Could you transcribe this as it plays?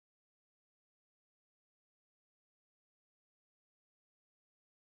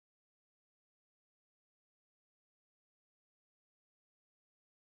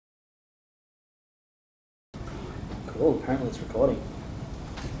Oh, apparently it's recording.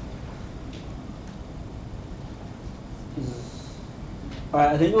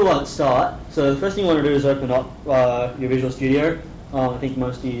 Alright, I think we'll start. So the first thing you want to do is open up your Visual Studio. I think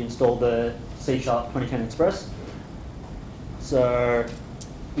most of you installed the C# 2010 Express. So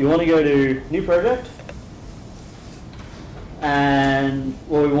you want to go to New Project. And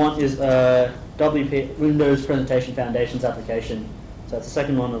what we want is a WP, Windows Presentation Foundations application. So that's the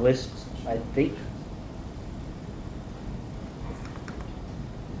second one on the list, I think.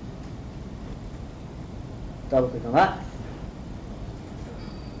 Double click on that.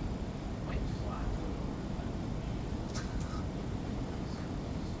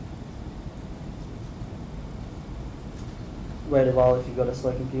 Wait a while if you've got a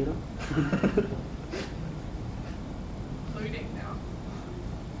slow computer. Loading now,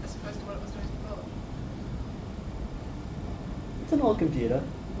 as opposed to what it was doing before. It's an old computer.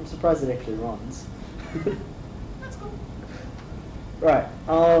 I'm surprised it actually runs. That's cool. Right.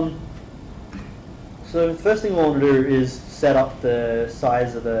 So the first thing we want to do is set up the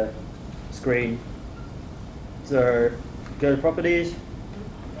size of the screen. So go to Properties.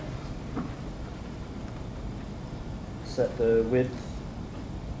 Set the width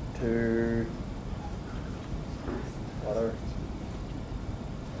to whatever.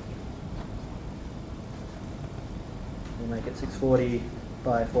 We'll make it 640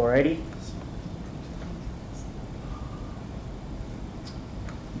 by 480.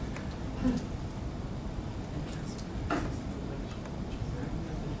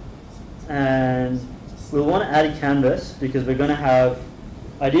 And we'll want to add a canvas because we're going to have,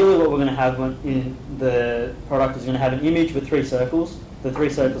 ideally what we're going to have in the product is going to have an image with 3 circles. The 3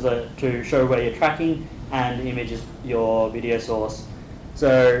 circles are to show where you're tracking, and the image is your video source.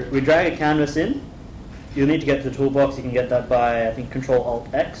 So we drag a canvas in. You'll need to get to the toolbox. You can get that by, I think,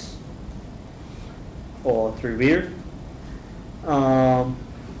 Control-Alt-X or through Weird. Go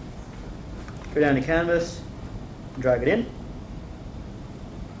down to canvas, drag it in.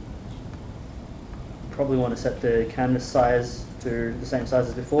 Probably want to set the canvas size to the same size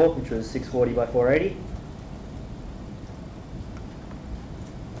as before, which was 640 by 480.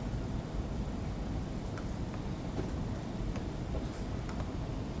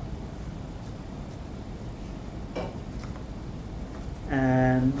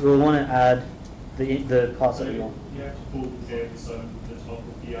 And we'll want to add the parts that we want. You have to pull the canvas over the top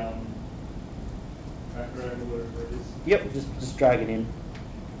of the background or whatever it is. Yep, just drag it in.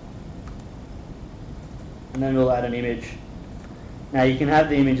 And then we'll add an image. Now you can have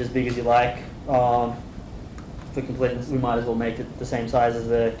the image as big as you like. For completeness, we might as well make it the same size as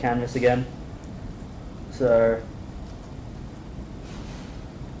the canvas again. So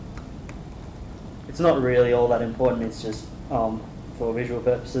it's not really all that important, it's just for visual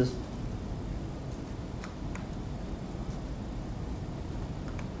purposes.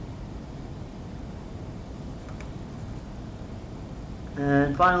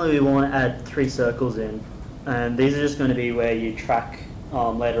 And finally we want to add 3 circles in. And these are just going to be where you track,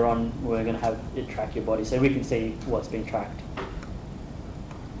 later on we're going to have it track your body so we can see what's being tracked.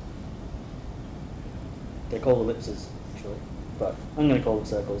 They're called ellipses actually, but I'm going to call them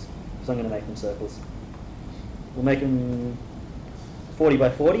circles, so I'm going to make them circles. We'll make them 40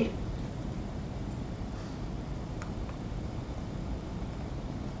 by 40.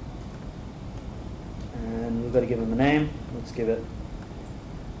 And we've got to give them a name. Let's give it,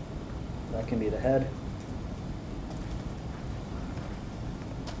 that can be the head.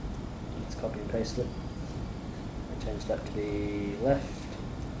 Let's copy and paste it. And change that to be left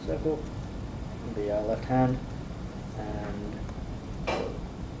circle, the left hand, and make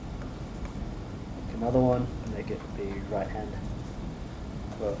another one and make it be right hand,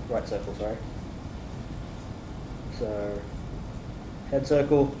 well, right circle, sorry. So head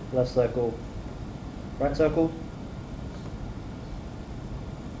circle, left circle, right circle.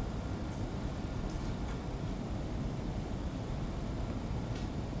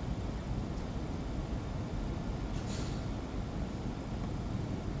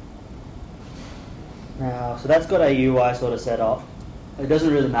 Now, so that's got our UI sort of set up. It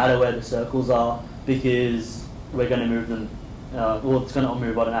doesn't really matter where the circles are because we're going to move them, well, it's going to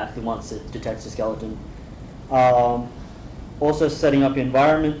move automatically once it detects a skeleton. Also setting up your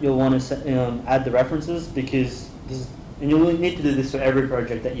environment, you'll want to add the references because this is, and you'll need to do this for every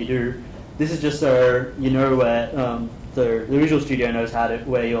project that you do. This is just so you know where the Visual Studio knows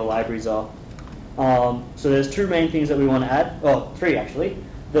where your libraries are. So there's 2 main things that we want to add, oh, 3 actually.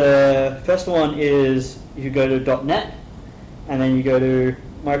 The first one is if you go to .NET and then you go to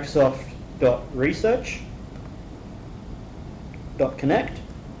Microsoft.research.Kinect,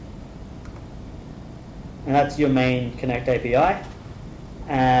 and that's your main Kinect API.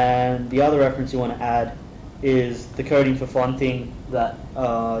 And the other reference you want to add is the coding for fun thing that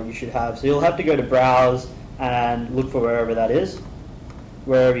you should have. So you'll have to go to browse and look for wherever that is,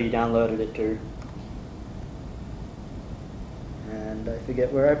 wherever you downloaded it to. And I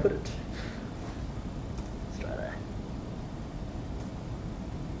forget where I put it. Let's try that.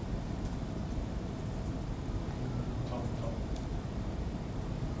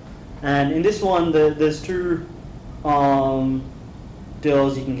 And in this one, there's two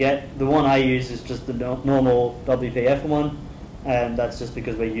deals you can get. The one I use is just the normal WPF one, and that's just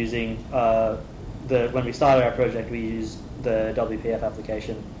because we're using when we started our project, we used the WPF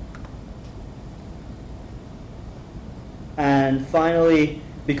application. And finally,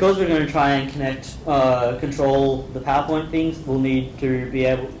 because we're going to try and control the PowerPoint things, we'll need to be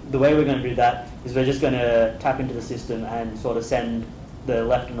able. The way we're going to do that is we're just going to tap into the system and sort of send the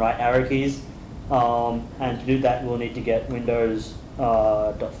left and right arrow keys. And to do that, we'll need to get Windows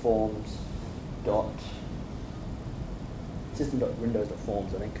 .forms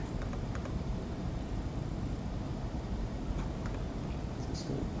system.windows.forms, I think.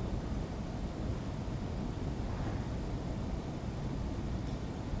 System.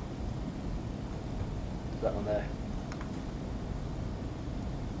 That one there.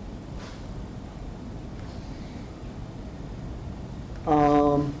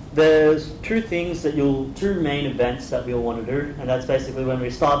 There's two main events that we'll want to do, and that's basically when we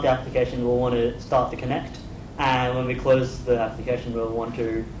start the application, we'll want to start the Kinect, and when we close the application, we'll want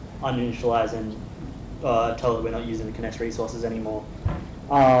to uninitialize and tell it we're not using the Kinect resources anymore.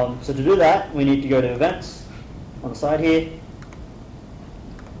 So to do that, we need to go to events on the side here.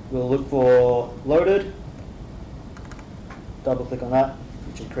 We'll look for loaded, double click on that,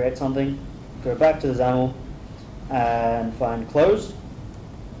 which will create something. Go back to the XAML and find close.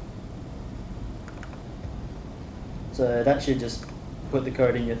 So that should just put the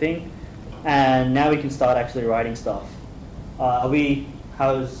code in your thing. And now we can start actually writing stuff.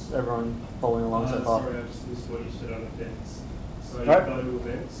 How's everyone following along so far? Sorry, I just missed what you said on events. So you Right. go to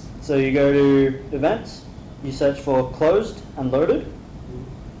events. So you go to events, you search for closed and loaded,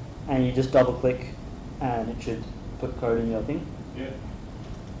 and you just double click and it should put code in your thing. Yeah.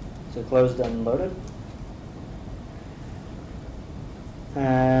 So closed and loaded.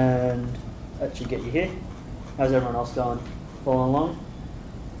 And that should get you here. How's everyone else going? Following along?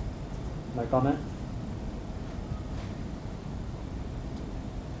 No comment?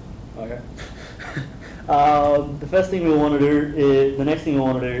 Okay. The first thing we want to do is, the next thing we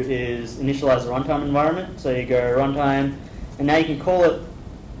want to do is initialize the runtime environment. So you go runtime, and now you can call it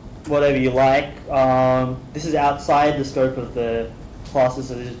whatever you like. This is outside the scope of the classes,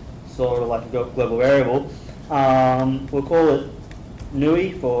 so this is sort of like a global variable. We'll call it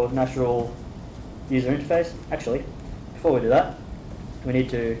NUI for Natural User Interface. Actually, before we do that, we need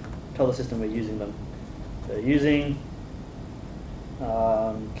to tell the system we're using them. So using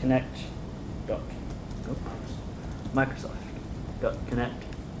Kinect dot Microsoft dot Kinect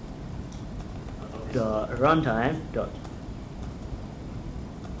dot runtime dot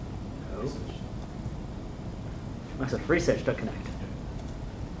Microsoft Research dot Kinect.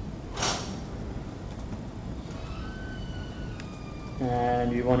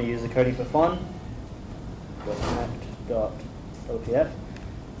 And we want to use the coding for fun. .Kinect.lpf.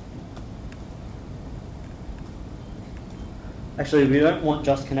 Actually, we don't want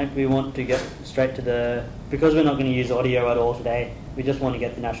just Kinect, we want to get straight to the, because we're not going to use audio at all today, we just want to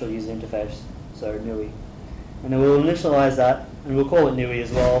get the natural user interface, so NUI. And then we'll initialize that, and we'll call it NUI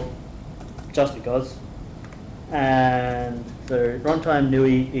as well, just because. And so runtime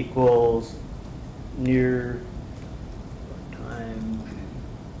NUI equals new runtime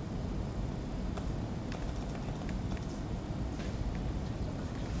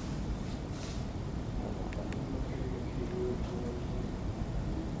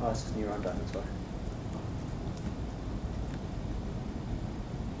it's just new runtime, that's why.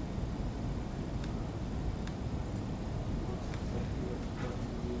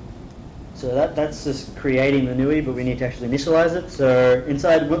 So that's just creating the NUI, but we need to actually initialize it. So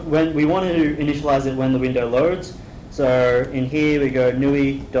inside, when we want to initialize it when the window loads. So in here we go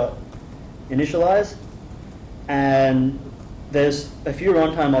NUI.initialize, and there's a few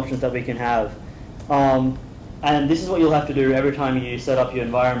runtime options that we can have. And this is what you'll have to do every time you set up your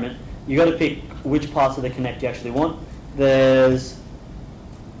environment. You've got to pick which parts of the Kinect you actually want. There's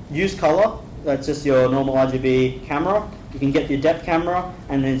use color, that's just your normal RGB camera. You can get your depth camera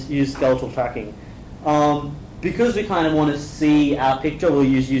and then use skeletal tracking. Because we kind of want to see our picture, we'll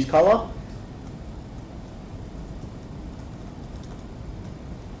use color.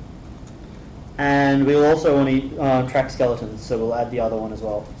 And we'll also want to track skeletons, so we'll add the other one as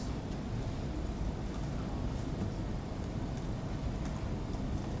well.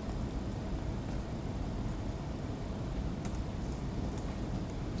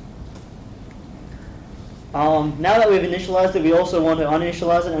 Now that we've initialized it, we also want to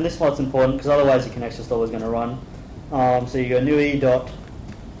uninitialize it, and this part's important because otherwise your Kinect's just always going to run. So you go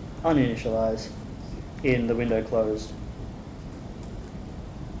nui.uninitialize in the window closed.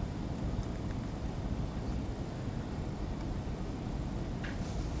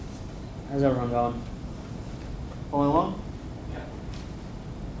 How's everyone going? Following along? Yeah.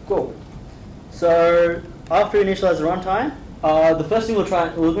 Cool. So after we initialize the runtime, the first thing we're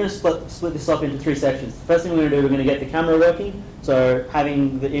going to split this up into 3 sections. The first thing we're going to do, we're going to get the camera working, so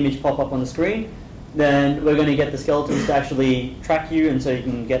having the image pop up on the screen. Then we're going to get the skeletons to actually track you, and so you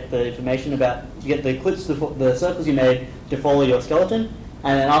can get the information about, get the clips, the circles you made to follow your skeleton.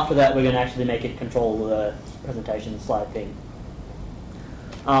 And then after that, we're going to actually make it control the presentation slide thing.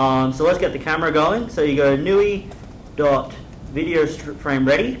 So let's get the camera going. So you go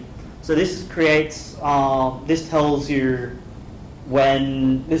nui.videoFrameReady. So this creates, this tells you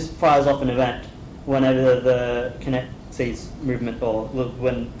when, this fires off an event whenever the Kinect sees movement or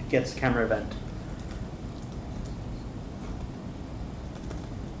when it gets a camera event.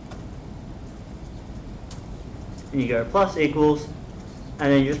 And you go plus equals,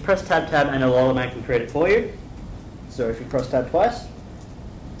 and then you just press tab and it'll automatically create it for you. So if you cross tab twice,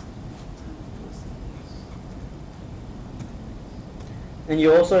 and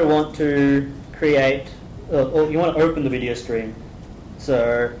you also want to create, or you want to open the video stream.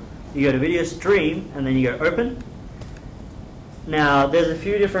 So you go to video stream and then you go open. Now there's a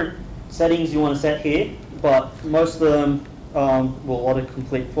few different settings you want to set here, but most of them will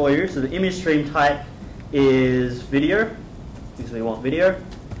auto-complete for you. So the image stream type is video, because we want video.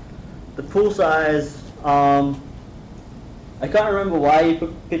 The pool size, I can't remember why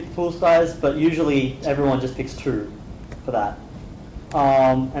you picked the pool size, but usually everyone just picks 2 for that.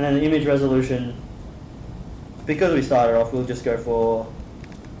 And then the image resolution, because we started off, we'll just go for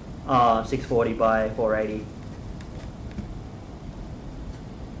 640 by 480.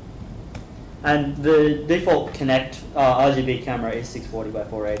 And the default Kinect RGB camera is 640 by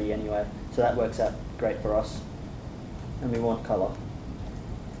 480 anyway, so that works out great for us. And we want color.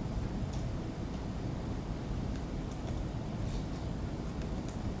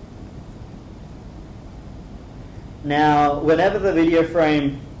 Now, whenever the video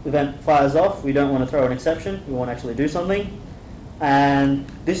frame event fires off, we don't want to throw an exception. We want to actually do something. And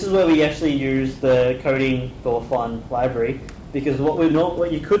this is where we actually use the coding for fun library, because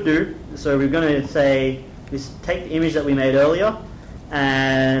what you could do, so we're going to say, take the image that we made earlier,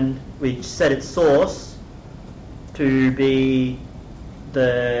 and we set its source to be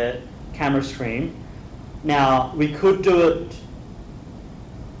the camera stream. Now, we could do it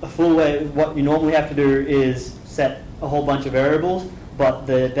a full way. What you normally have to do is set a whole bunch of variables, but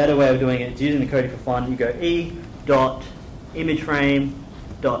the better way of doing it is using the coding for fun. You go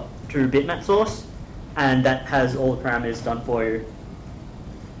e.imageframe.toBitmap source, and that has all the parameters done for you.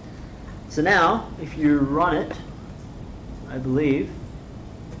 So now, if you run it, I believe,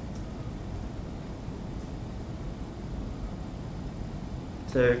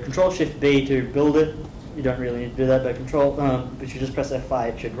 so Control-Shift-B to build it. You don't really need to do that, but but you just press F5,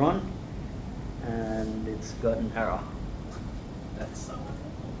 it should run. And it's got an error. That's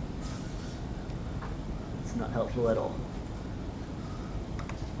it's not helpful at all.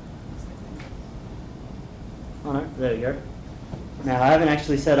 Oh no, there we go. Now I haven't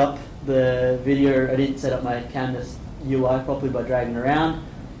actually set up the video, I didn't set up my canvas UI properly by dragging around,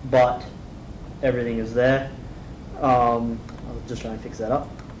 but everything is there. I'll just try and fix that up.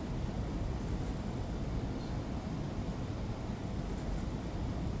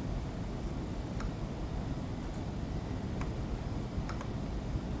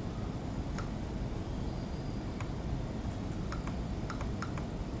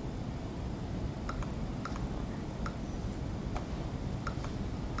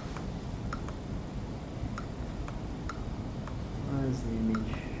 Where's the image?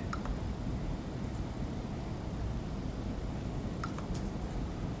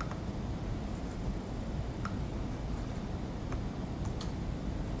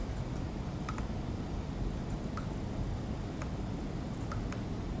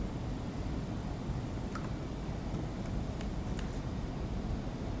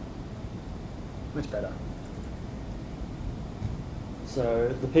 Much better. So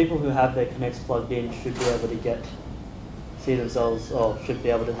the people who have their Kinects plugged in should be able to see themselves, or should be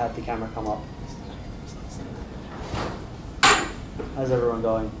able to have the camera come up. How's everyone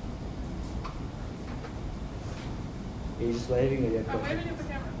going? Are you just waving or you have I'm questions? waving at the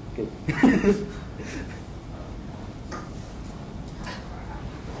camera. Good.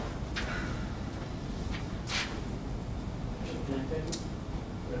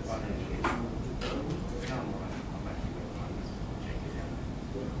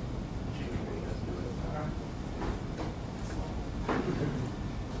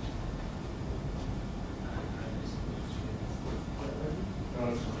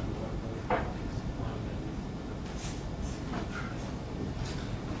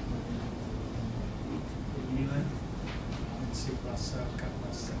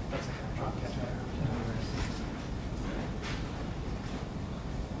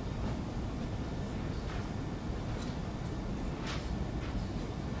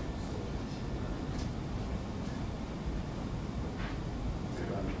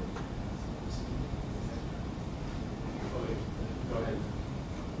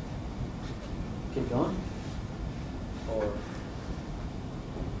 Keep going? Or?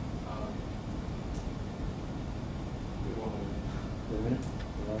 Wait a minute.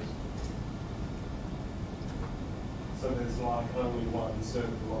 So there's like only one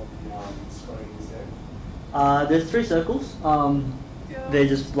circle of the screen, is there? There's 3 circles. Yeah. They're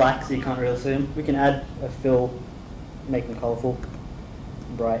just black, so you can't really see them. We can add a fill, make them colourful,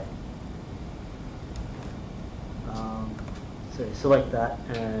 bright. So select that,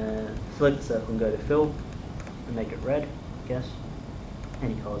 and select the circle and go to fill, and make it red, I guess.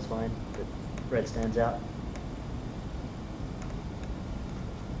 Any colour's fine, but red stands out.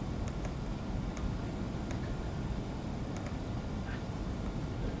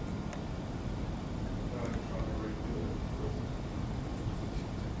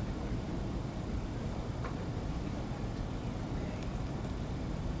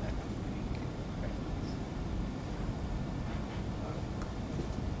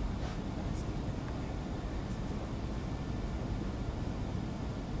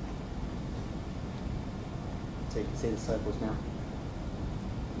 So you can see the circles now.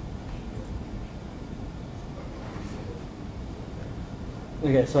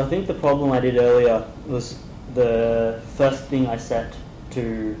 Okay, so I think the problem I did earlier was the first thing I set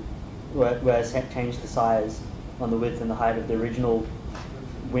to where I changed the size on the width and the height of the original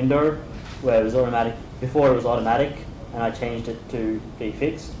window, where it was automatic. Before it was automatic, and I changed it to be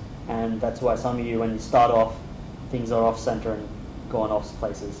fixed, and that's why some of you, when you start off, things are off center and going off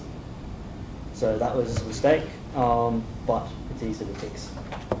places. So that was a mistake, but it's easy to fix.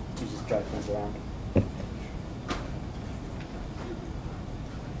 You just drag things around. Is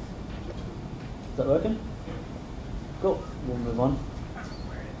that working? Cool. We'll move on. I don't know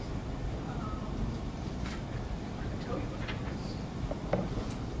where it is. I can tell you what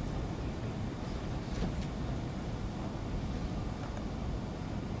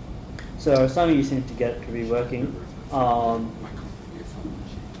it is. So some of you seem to get it to be working.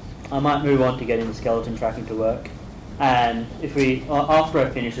 I might move on to getting the skeleton tracking to work. And if we, after I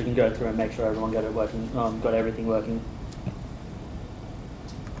finish, we can go through and make sure everyone got it working, got everything working.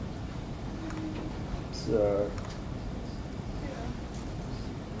 So.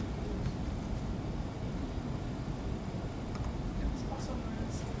 It's also known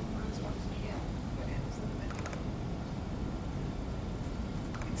as one here, but it's in the middle.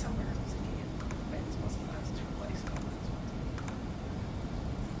 It's somewhere else again, but it's also known as to replace it.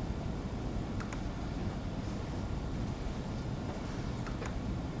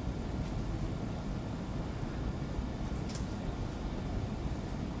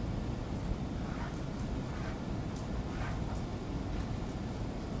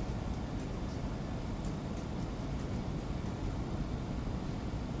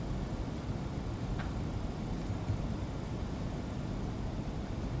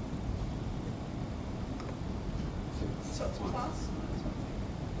 So it's plus.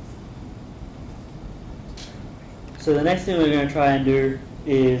 So the next thing we're going to try and do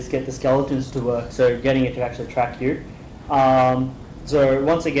is get the skeletons to work, so getting it to actually track you. So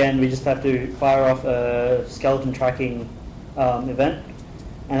once again, we just have to fire off a skeleton tracking event,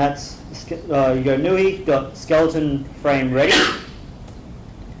 and that's you go nui.skeleton frame ready,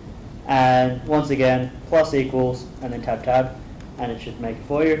 and once again plus equals, and then tab, and it should make it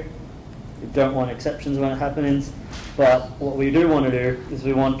for you. We don't want exceptions when it happens, but what we do want to do is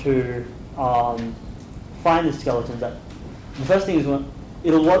we want to find the skeletons. The first thing is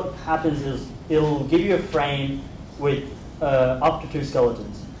what happens is it'll give you a frame with up to 2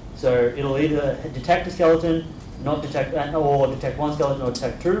 skeletons. So it'll either detect a skeleton, not detect, or detect 1 skeleton, or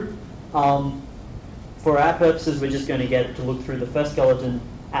detect 2. For our purposes, we're just going to get it to look through the first skeleton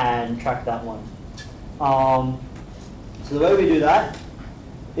and track that one. So the way we do that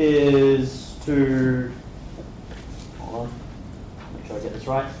is to Hold on. Make sure I get this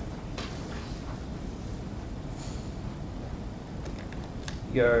right.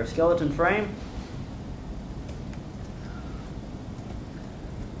 Your skeleton frame.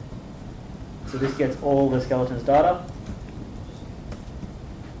 So this gets all the skeleton's data.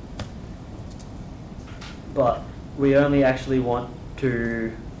 But we only actually want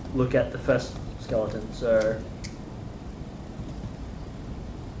to look at the first skeleton. So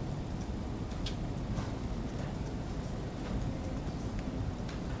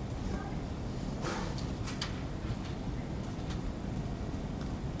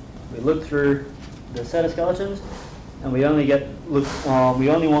we look through the set of skeletons, and we only we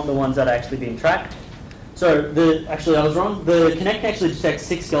only want the ones that are actually being tracked. So actually I was wrong. The Kinect actually detects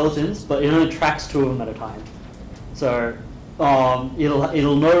 6 skeletons, but it only tracks 2 of them at a time. So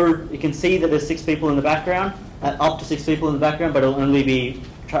it'll know, it can see that there's 6 people in the background, up to 6 people in the background, but it'll only be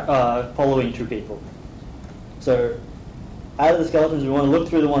following 2 people. So out of the skeletons, we want to look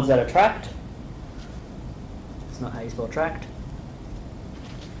through the ones that are tracked. It's not how you spell tracked.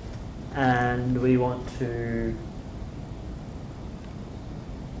 And we want to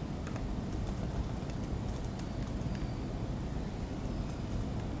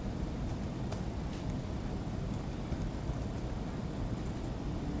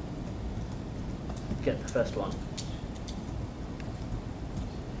get the first one.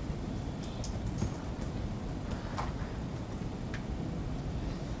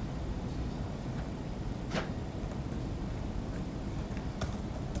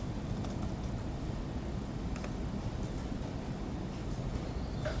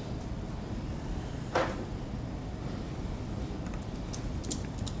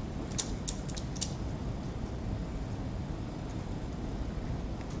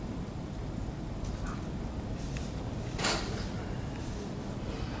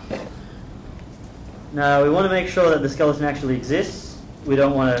 Now we want to make sure that the skeleton actually exists. We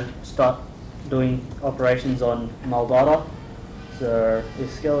don't want to start doing operations on null data. So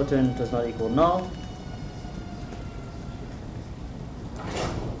if skeleton does not equal null,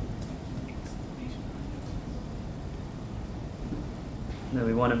 then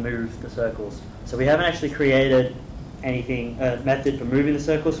we want to move the circles. So we haven't actually created anything, a method for moving the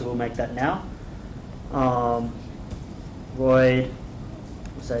circles, so we'll make that now. Void,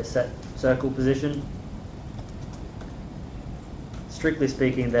 we'll say set circle position. Strictly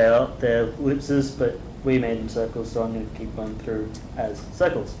speaking, they're ellipses, but we made them circles, so I'm going to keep going through as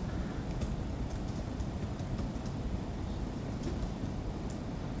circles.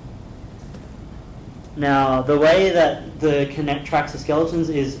 Now, the way that the Kinect tracks the skeletons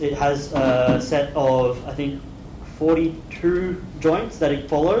is it has a set of, I think, 42 joints that it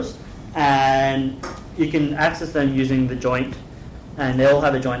follows, and you can access them using the joint, and they all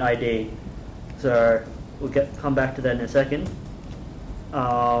have a joint ID. So we'll come back to that in a second.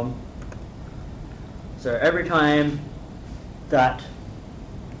 So every time that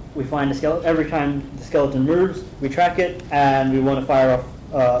we find a skeleton, every time the skeleton moves, we track it, and we want to fire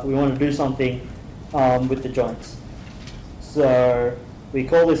off. We want to do something with the joints. So we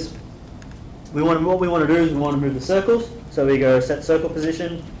call this. What we want to do is we want to move the circles. So we go set circle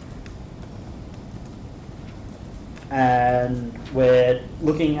position, and we're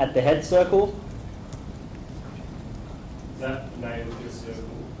looking at the head circle. Is that the name of your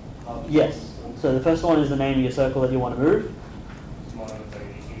circle? Yes. So the first one is the name of your circle that you want to move.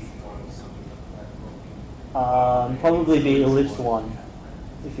 Probably be ellipse 1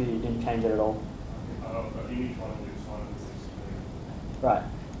 if you didn't change it at all. Right.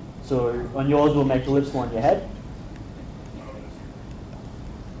 So on yours we'll make ellipse 1 your head.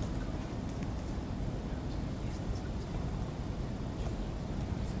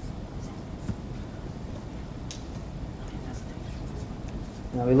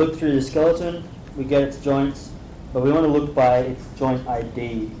 Now we look through the skeleton, we get its joints, but we want to look by its joint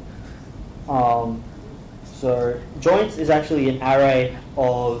ID. So joints is actually an array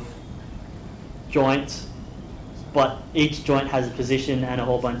of joints, but each joint has a position and a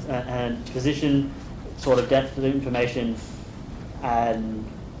whole bunch, and position, sort of depth of information, and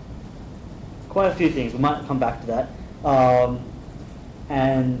quite a few things. We might come back to that.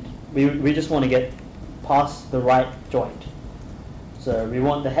 And we just want to get past the right joint. So we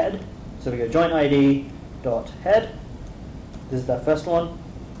want the head, so we go joint ID dot head. This is the first one.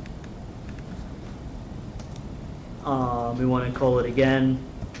 We want to call it again.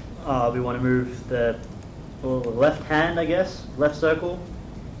 We want to move the left hand, I guess, left circle.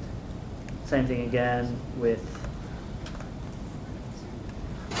 Same thing again with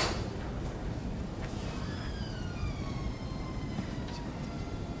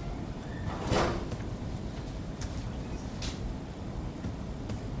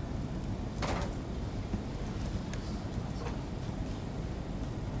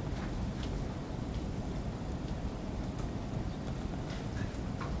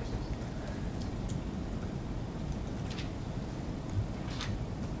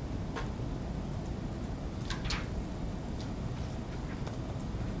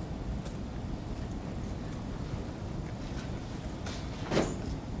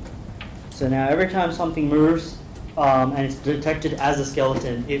So now every time something moves and it's detected as a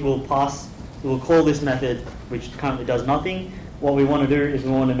skeleton, it will call this method, which currently does nothing. What we want to do is we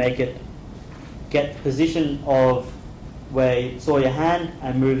want to make it get position of where you saw your hand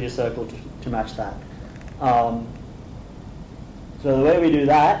and move your circle to match that. So the way we do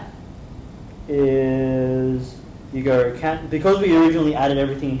that is you go, because we originally added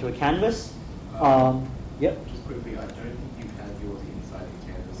everything into a canvas. Yep. Just quickly, I don't think you have yours inside the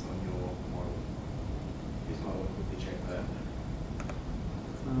canvas on your model. You just might want to quickly check that.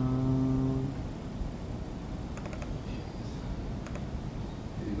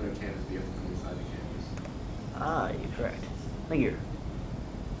 If you've got a canvas, you have to put it inside the canvas. You're correct. Thank you.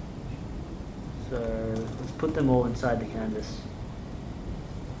 So let's put them all inside the canvas.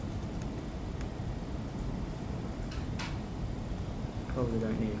 Probably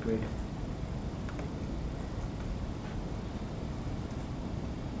don't need a grid.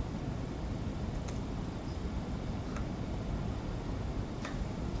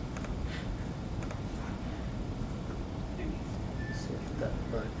 Let's see if that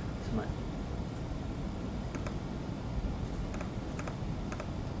works. This might.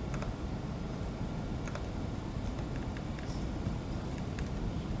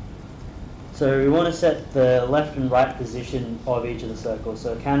 So we want to set the left and right position of each of the circles.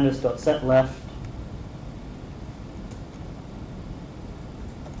 So canvas.setLeft.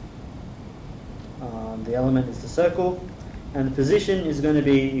 The element is the circle, and the position is going to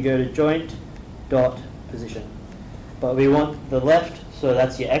be, you go to joint dot position. But we want the left, so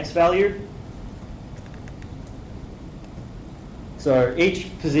that's your x value. So each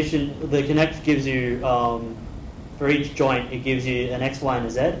position, the Kinect gives you, for each joint, it gives you an x, y, and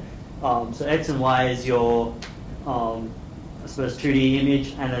a z. So x and y is your, I suppose, 2D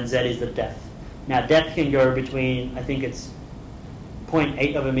image, and then z is the depth. Now depth can go between, I think it's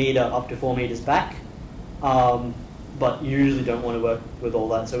 0.8 of a meter up to 4 meters back, but you usually don't want to work with all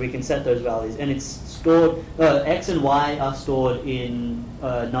that, so we can set those values. And it's stored, x and y are stored in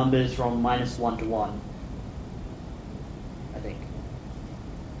numbers from -1 to 1, I think.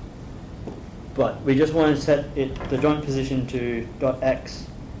 But we just want to set it, the joint position to .x.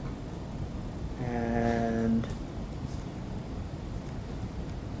 And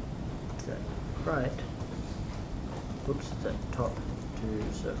set right. Oops, set top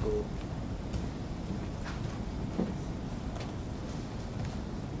to circle.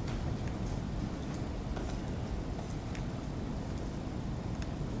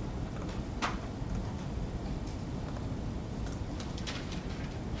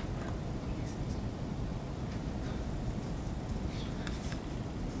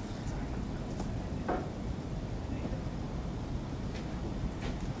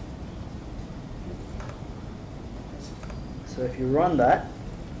 So if you run that,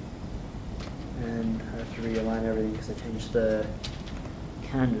 and I have to realign everything because I changed the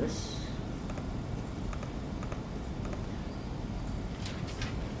canvas.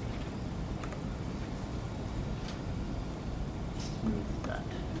 Move that.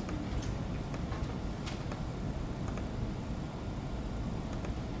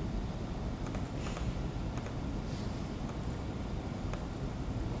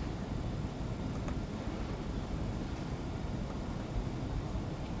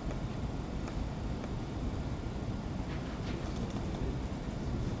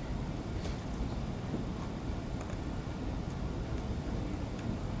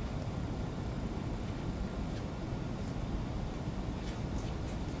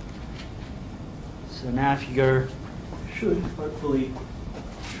 So now if you go, should hopefully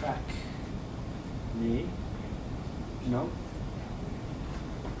track me. No.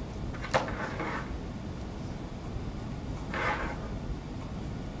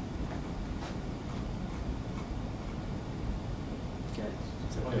 Okay.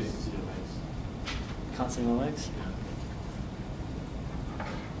 Can't see my legs.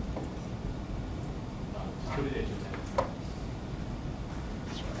 Just put it edge of that.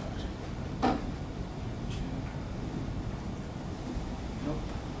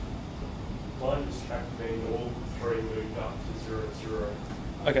 Mine just tracked me, all three moved up to 0, 0.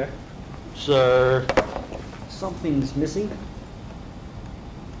 Okay. So something's missing.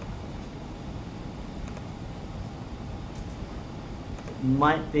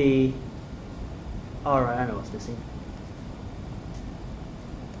 Might be. Alright, I know what's missing.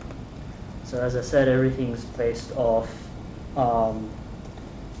 So as I said, everything's based off a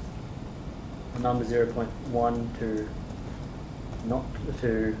number 0.1 to not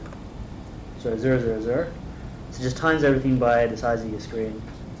to. So 0, 0, 0. So just times everything by the size of your screen.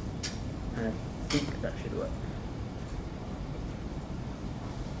 And I think that should work.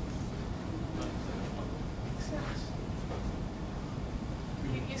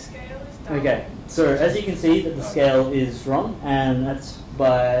 scale is done. Okay, so as you can see that the scale is wrong, and that's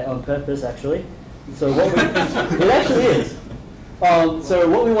on purpose actually. So what we, it actually is. So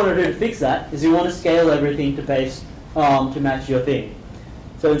what we want to do to fix that is we want to scale everything to base to match your thing.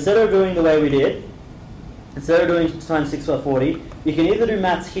 So instead of doing the way we did, instead of doing times 6 by 40, you can either do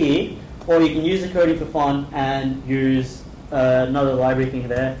maths here, or you can use the coding for fun and use another library thing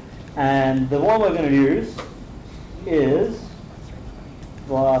there. And the one we're going to use is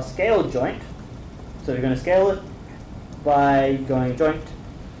the scale joint. So we're going to scale it by going joint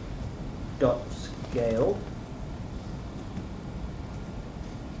dot scale.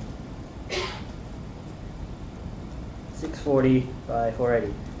 .640 by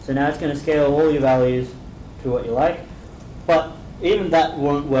 480. So now it's going to scale all your values to what you like, but even that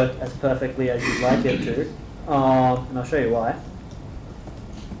won't work as perfectly as you'd like it to, and I'll show you why.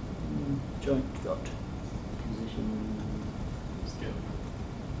 Joint dot position Scale.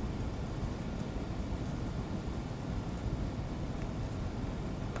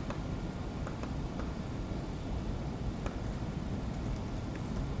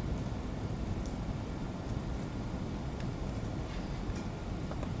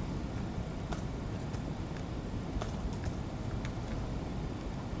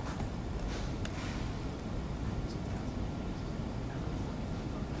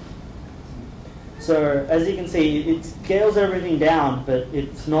 So as you can see, it scales everything down, but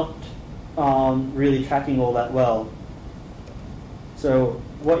it's not really tracking all that well. So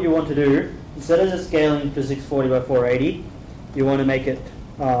what you want to do, instead of just scaling to 640 by 480, you want to make it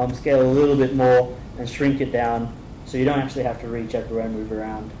scale a little bit more and shrink it down so you don't actually have to reach everywhere and move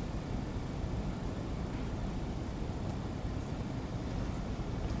around.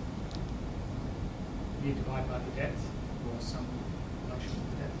 You divide by the depth or some function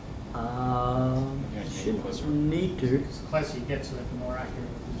of the depth. Need to. Because the closer you get to it, the more accurate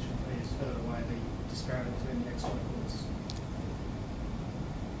the position will be. As further away, the disparity between the exponents.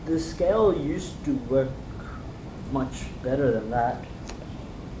 The scale used to work much better than that.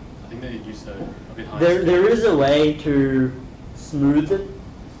 I think they used to a bit higher. There is a way to smooth it,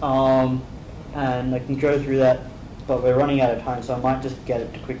 and I can go through that, but we're running out of time, so I might just get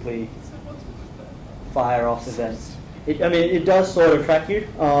it to quickly So what's with the fire off events. I mean, it does sort of track you.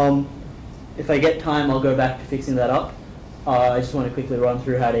 If I get time, I'll go back to fixing that up. I just want to quickly run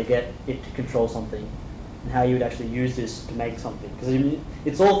through how to get it to control something and how you would actually use this to make something. Because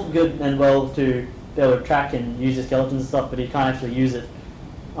it's all good and well to be able to track and use the skeletons and stuff, but you can't actually use it.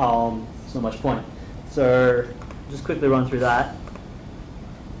 It's not much point. So just quickly run through that.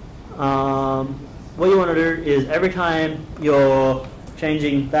 What you want to do is every time you're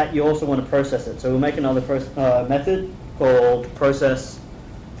changing that, you also want to process it. So we'll make another method called process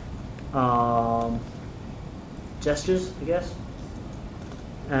gestures, I guess.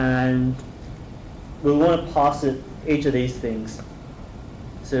 And we want to pass it each of these things.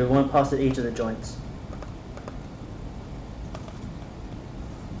 So we want to pass it each of the joints.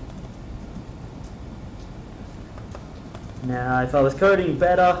 Now, if I was coding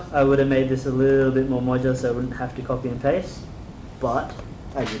better, I would have made this a little bit more modular so I wouldn't have to copy and paste. But,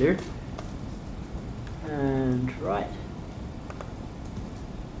 as you do. And right.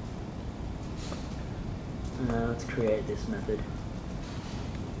 Now let's create this method.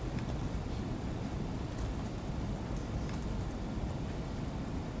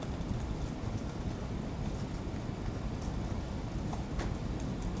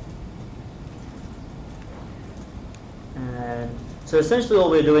 And so essentially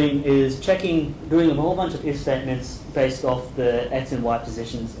all we're doing is doing a whole bunch of if statements based off the x and y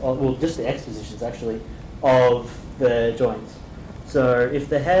positions, well just the x positions actually, of the joints. So if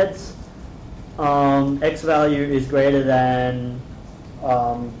the head's x value is greater than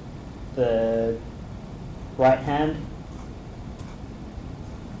the right hand,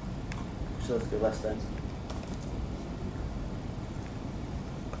 so let's go less than.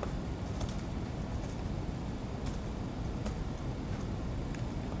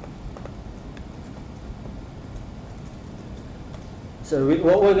 So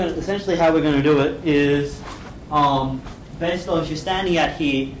what we're going to, essentially how we're going to do it is, based on if you're standing out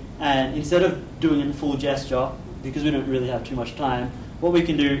here, and instead of doing a full gesture, because we don't really have too much time, what we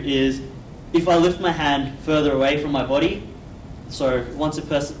can do is, if I lift my hand further away from my body, so once it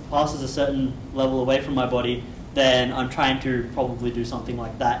passes a certain level away from my body, then I'm trying to probably do something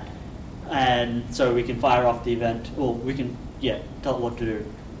like that. And so we can fire off the event, or we can, tell it what to do.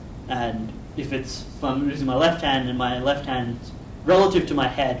 And if I'm using my left hand and my left hand's relative to my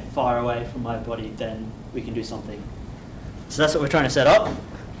head far away from my body, then we can do something. So that's what we're trying to set up.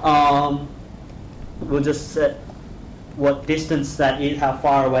 We'll just set what distance that is, how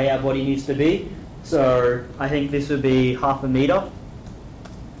far away our body needs to be. So I think this would be 1/2 meter.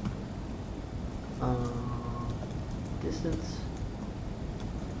 Distance.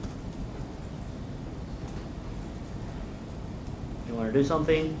 You want to do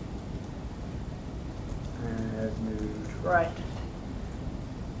something, and move right,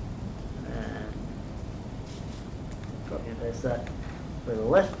 and copy and paste that for the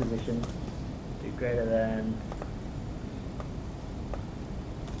left position, do greater than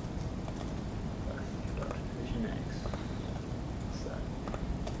left position X. What's that?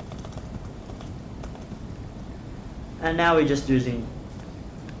 And now we're just using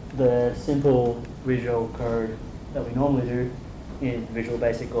the simple visual code that we normally do in Visual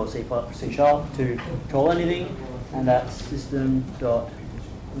Basic or C# to control anything, and that's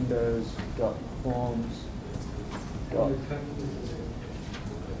system.windows.forms.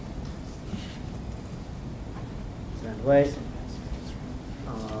 Send wait.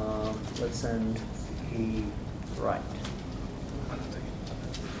 Let's send key right.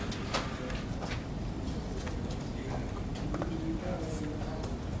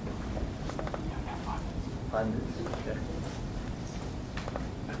 Five minutes. Okay.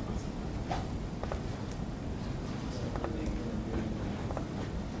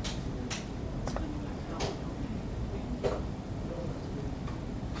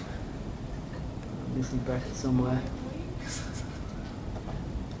 Missing bracket somewhere.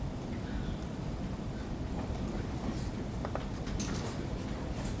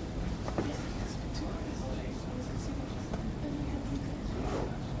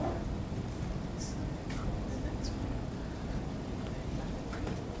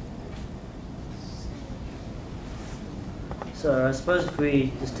 So I suppose if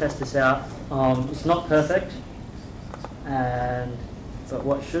we just test this out, it's not perfect, but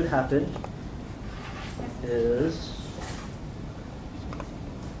what should happen is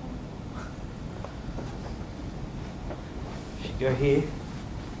should go here,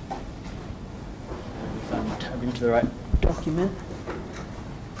 and if I'm tabbing to the right document.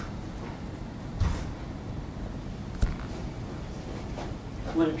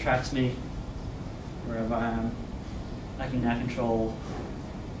 When it tracks me wherever I am, I can now control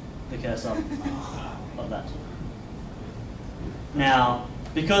the cursor of that. Now,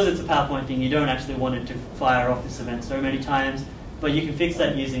 because it's a PowerPoint thing, you don't actually want it to fire off this event so many times, but you can fix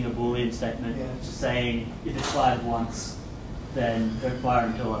that using a Boolean statement, just saying if it's fired once, then don't fire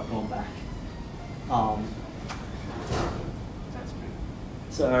until I've gone back.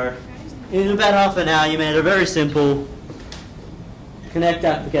 So, in about half an hour, you made a very simple Kinect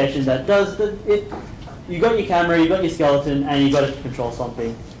application that does it. You got your camera, you got your skeleton, and you got it to control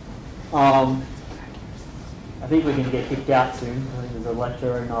something. I think we're going to get kicked out soon. I think there's a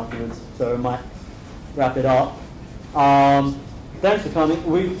lecture and afterwards, so we might wrap it up. Thanks for coming.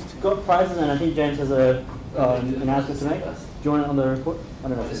 We've got prizes, and I think James has an announcement to make. Do you want it on the report? I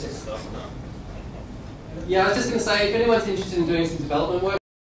don't know. Yeah, I was just going to say, if anyone's interested in doing some development work,